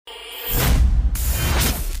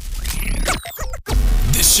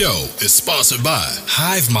show is sponsored by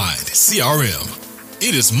HiveMind CRM.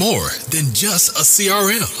 It is more than just a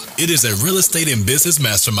CRM. It is a real estate and business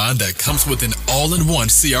mastermind that comes with an all-in-one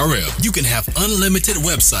CRM. You can have unlimited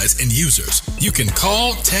websites and users. You can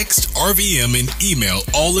call, text, RVM, and email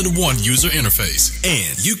all in one user interface.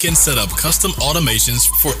 And you can set up custom automations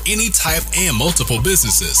for any type and multiple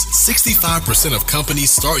businesses. 65% of companies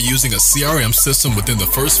start using a CRM system within the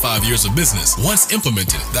first 5 years of business. Once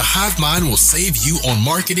implemented, the HiveMind will save you on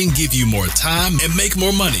marketing, give you more time, and make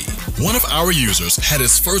more money. One of our users had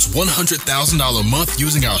his first $100,000 month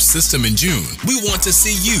using our system in June. We want to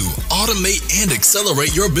see you automate and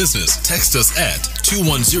accelerate your business. Text us at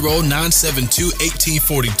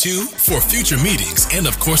 210-972-1842 for future meetings and,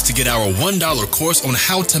 of course, to get our $1 course on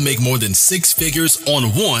how to make more than 6 figures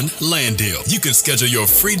on one land deal. You can schedule your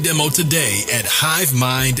free demo today at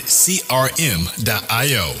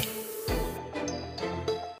HiveMindCRM.io.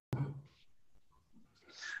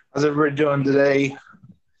 How's everybody doing today?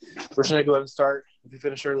 We're going to go ahead and start. If you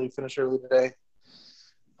finish early today.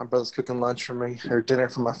 My brother's cooking lunch for me, or dinner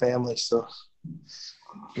for my family, so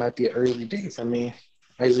it might be an early day for me.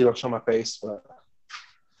 I usually don't show my face, but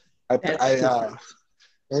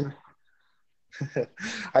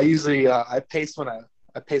I usually pace when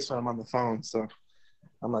I'm on the phone, so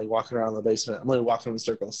I'm like walking around the basement. I'm really walking in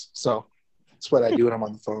circles, so that's what I do when I'm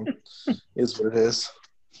on the phone. Is what it is.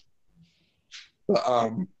 But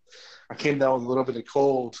I came down with a little bit of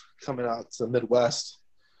cold coming out to the Midwest,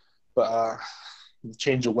 but the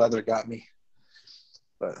change of weather got me.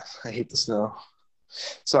 But I hate the snow.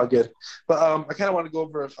 It's all good. But I kind of want to go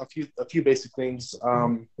over a few basic things.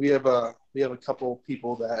 We have a couple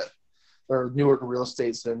people that are newer to real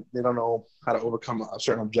estate, and they don't know how to overcome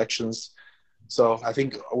certain objections. So I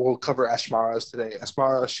think we'll cover Ashmara's today.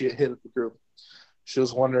 Ashmara, she hit the group. She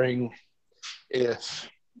was wondering if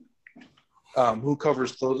who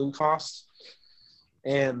covers closing costs.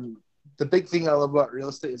 And the big thing I love about real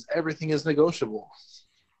estate is everything is negotiable.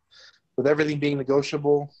 With everything being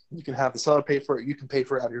negotiable, you can have the seller pay for it. You can pay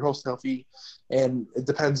for it out of your wholesale fee, and it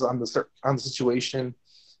depends on the situation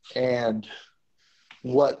and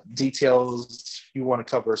what details you want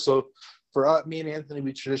to cover. So for me and Anthony,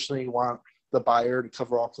 we traditionally want the buyer to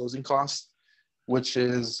cover all closing costs, which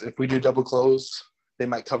is if we do double close, they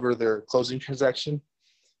might cover their closing transaction,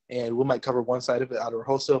 and we might cover one side of it out of our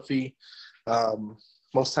wholesale fee.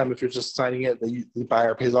 Most time, if you're just signing it, the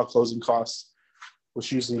buyer pays all closing costs,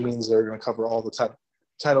 which usually means they're going to cover all the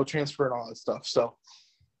title transfer and all that stuff. So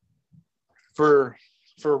for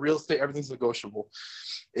real estate, everything's negotiable.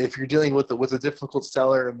 If you're dealing with a difficult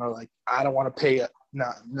seller and they're like, I don't want to pay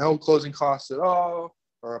no closing costs at all,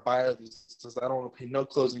 or a buyer that says, I don't want to pay no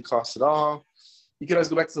closing costs at all, you can always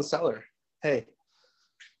go back to the seller. Hey,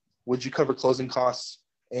 would you cover closing costs?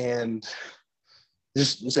 And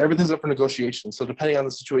just everything's up for negotiation. So depending on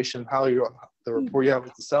the situation, the rapport you have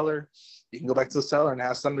with the seller, you can go back to the seller and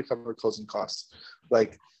ask them to cover closing costs.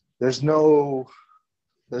 Like there's no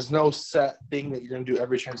set thing that you're going to do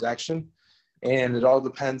every transaction, and it all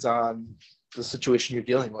depends on the situation you're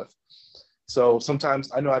dealing with. So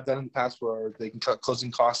sometimes I know I've done in the past where they can cut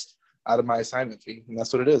closing costs out of my assignment fee, and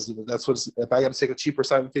that's what it is. If I got to take a cheaper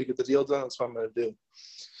assignment fee to get the deal done, that's what I'm going to do.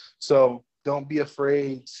 So don't be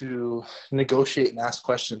afraid to negotiate and ask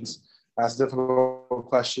questions, ask difficult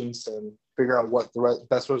questions, and figure out what the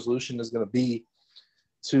best resolution is going to be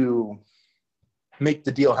to make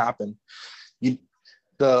the deal happen.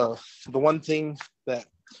 The one thing that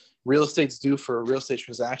real estates do for real estate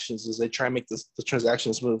transactions is they try and make the transaction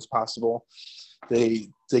as smooth as possible. They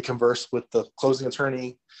converse with the closing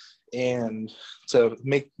attorney and to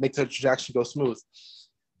make the transaction go smooth.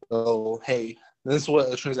 So, hey, this is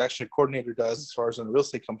what a transaction coordinator does as far as in a real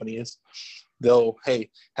estate company is.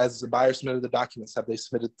 Has the buyer submitted the documents? Have they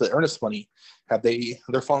submitted the earnest money?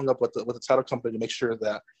 They're following up with the title company to make sure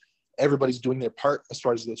that everybody's doing their part as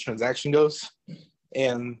far as the transaction goes.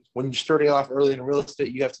 And when you're starting off early in real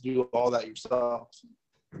estate, you have to do all that yourself.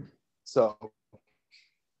 So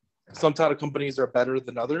some title companies are better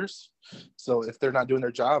than others. So if they're not doing their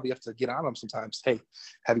job, you have to get on them sometimes. Hey,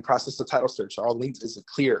 have you processed the title search? Are all liens? Is it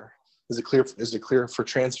clear? Is it clear for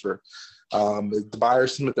transfer? The buyer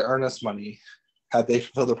submit the earnest money. Have they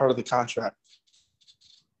fulfilled their part of the contract?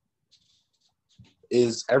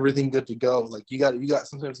 Is everything good to go? Like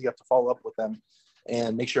sometimes you have to follow up with them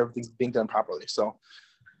and make sure everything's being done properly. So,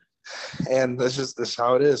 and that's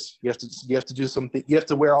how it is. You have to do something. You have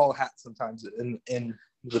to wear all hats sometimes in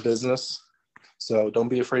the business. So don't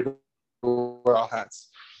be afraid to wear all hats.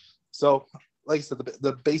 So, like I said,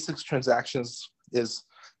 the basics transactions is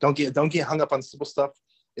don't get hung up on simple stuff.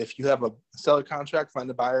 If you have a seller contract, find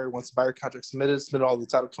the buyer. Once the buyer contract submitted, submit all the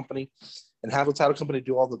title company, and have the title company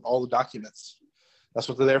do all the documents. That's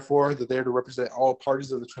what they're there for. They're there to represent all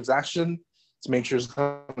parties of the transaction, to make sure it's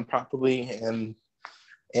done properly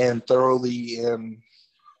and thoroughly, and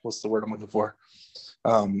what's the word I'm looking for?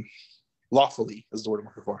 Lawfully is the word I'm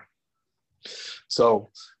looking for. So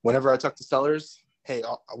whenever I talk to sellers, hey,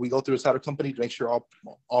 we go through a title company to make sure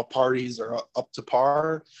all parties are up to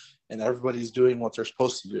par and everybody's doing what they're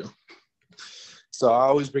supposed to do. So I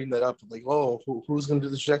always bring that up, like, oh, who's going to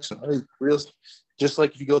do the transaction? Just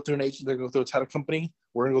like if you go through an agent, they're going to go through a title company.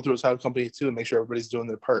 We're going to go through a title company too and make sure everybody's doing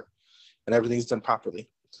their part and everything's done properly.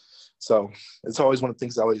 So it's always one of the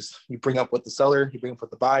things you bring up with the seller, you bring up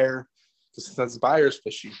with the buyer, because sometimes the buyer is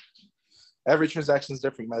fishy. Every transaction is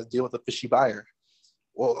different. You might deal with a fishy buyer.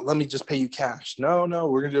 Well, let me just pay you cash. No,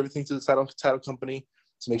 we're going to do everything to the title company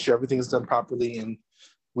to make sure everything is done properly, and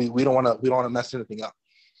we don't want to mess anything up.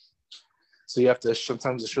 So you have to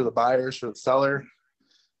sometimes assure the buyer, assure the seller,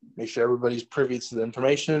 make sure everybody's privy to the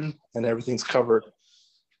information and everything's covered.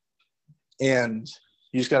 And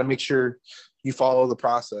you just got to make sure you follow the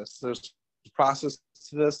process. There's a process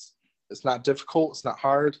to this. It's not difficult. It's not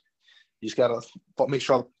hard. You just got to make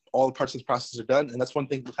sure all the parts of the process are done. And that's one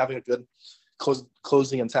thing having a good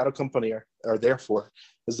closing and title company are there for,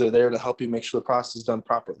 is they're there to help you make sure the process is done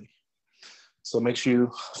properly. So make sure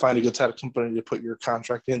you find a good title company to put your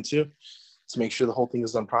contract into to make sure the whole thing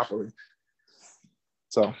is done properly.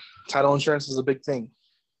 So title insurance is a big thing.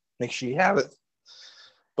 Make sure you have it.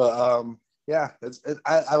 But yeah,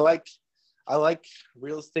 I like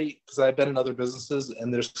real estate because I've been in other businesses,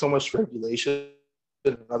 and there's so much regulation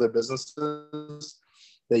in other businesses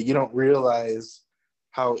that you don't realize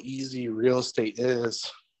how easy real estate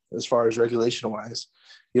is as far as regulation wise.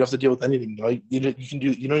 You don't have to deal with anything. You don't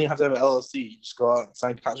even have to have an LLC. You just go out and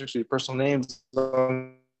sign contracts with your personal names.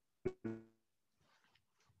 You're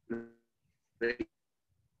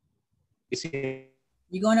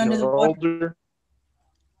going under the water. Older,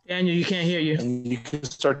 Daniel, you can't hear you. and you can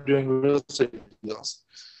start doing real estate deals.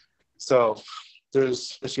 So you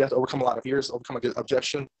have to overcome a lot of fears, overcome a good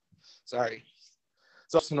objection. Sorry.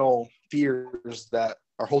 Personal fears that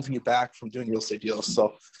are holding you back from doing real estate deals.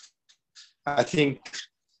 So I think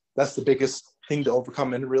that's the biggest thing to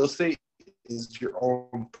overcome in real estate is your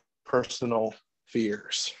own personal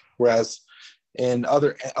fears. Whereas in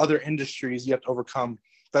other industries, you have to overcome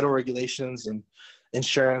federal regulations and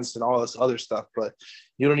insurance and all this other stuff, but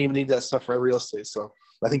you don't even need that stuff for real estate. So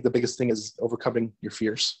I think the biggest thing is overcoming your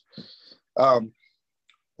fears.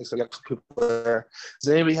 So I got a couple people there.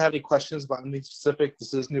 Does anybody have any questions about anything specific?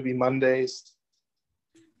 This is Newbie Mondays.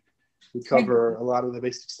 We cover a lot of the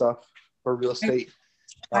basic stuff for real estate.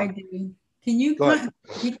 I do. Can you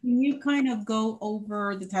kind of go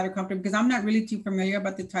over the title company? Because I'm not really too familiar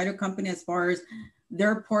about the title company as far as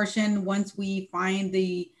their portion. Once we find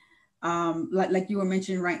the, like you were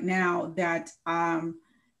mentioning right now, that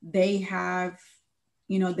they have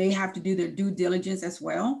to do their due diligence as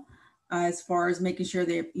well, as far as making sure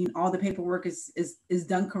that all the paperwork is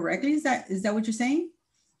done correctly. Is that what you're saying?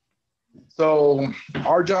 So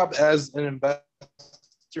our job as an investor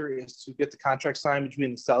is to get the contract signed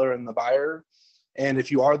between the seller and the buyer. And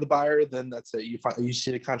if you are the buyer, then that's it. You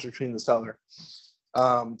see the contract between the seller.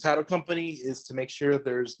 Title company is to make sure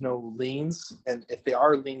there's no liens. And if there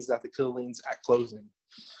are liens, they have to kill liens at closing.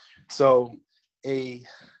 So a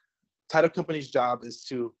title company's job is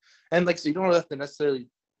to, and like, so you don't have to necessarily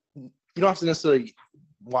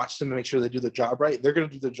watch them and make sure they do the job right. They're going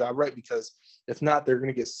to do the job right, because if not, they're going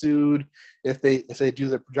to get sued if they do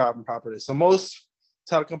their job improperly. So most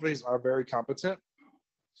title companies are very competent.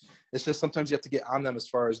 It's just sometimes you have to get on them as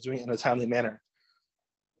far as doing it in a timely manner.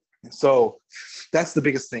 So that's the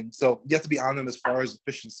biggest thing. So you have to be on them as far as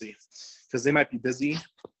efficiency, because they might be busy.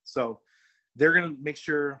 So they're going to make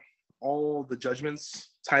sure all the judgments,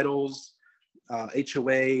 titles,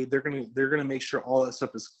 HOA, they're going to make sure all that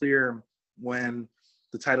stuff is clear when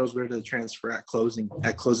the title is ready to transfer at closing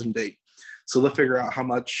date. So they'll figure out how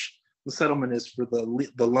much the settlement is for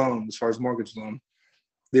the loan as far as mortgage loan.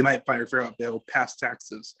 They might figure out they'll pass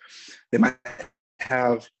taxes. They might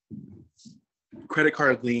have credit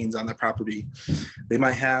card liens on the property. They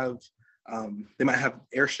might have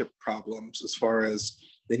airship problems as far as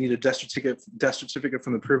they need a death certificate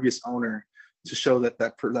from the previous owner to show that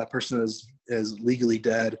that person is legally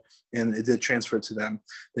dead and it did transfer to them.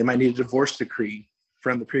 They might need a divorce decree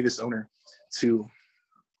from the previous owner to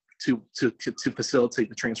facilitate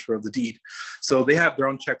the transfer of the deed. So they have their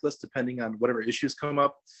own checklist depending on whatever issues come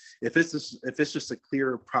up. If it's just a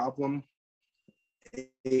clear problem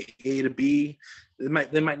A to B. They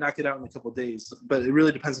might knock it out in a couple of days, but it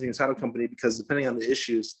really depends on your title company, because depending on the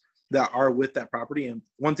issues that are with that property. And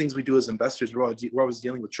one things we do as investors, we're always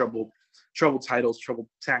dealing with troubled titles, troubled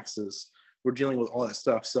taxes. We're dealing with all that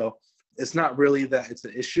stuff. So it's not really that it's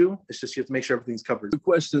an issue. It's just you have to make sure everything's covered. Good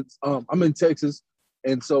questions. I'm in Texas.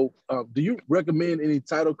 And so do you recommend any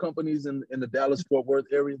title companies in the Dallas-Fort Worth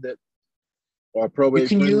area that are probate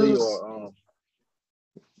friendly?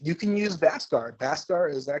 You can use Vascar. Vascar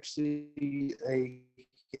is actually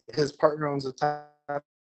his partner owns a title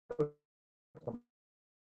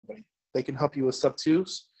company. They can help you with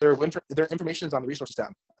sub-twos. Their information is on the resources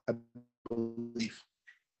tab, I believe.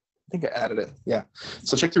 I think I added it. Yeah.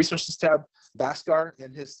 So check the resources tab. Vascar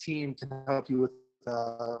and his team can help you with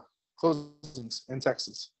closings in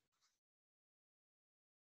Texas.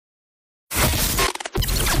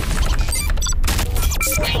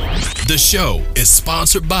 The show is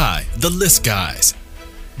sponsored by The List Guys.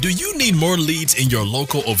 Do you need more leads in your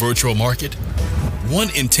local or virtual market? 1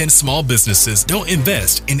 in 10 small businesses don't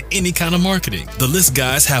invest in any kind of marketing. The List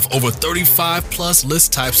Guys have over 35 plus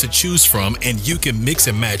list types to choose from, and you can mix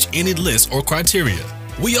and match any list or criteria.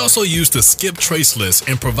 We also use the Skip Trace list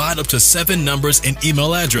and provide up to 7 numbers and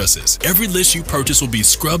email addresses. Every list you purchase will be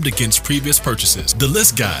scrubbed against previous purchases. The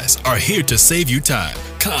List Guys are here to save you time.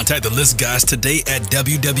 Contact the List Guys today at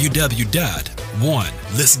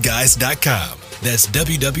www.1listguys.com. That's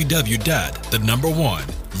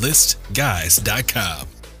www.1listguys.com.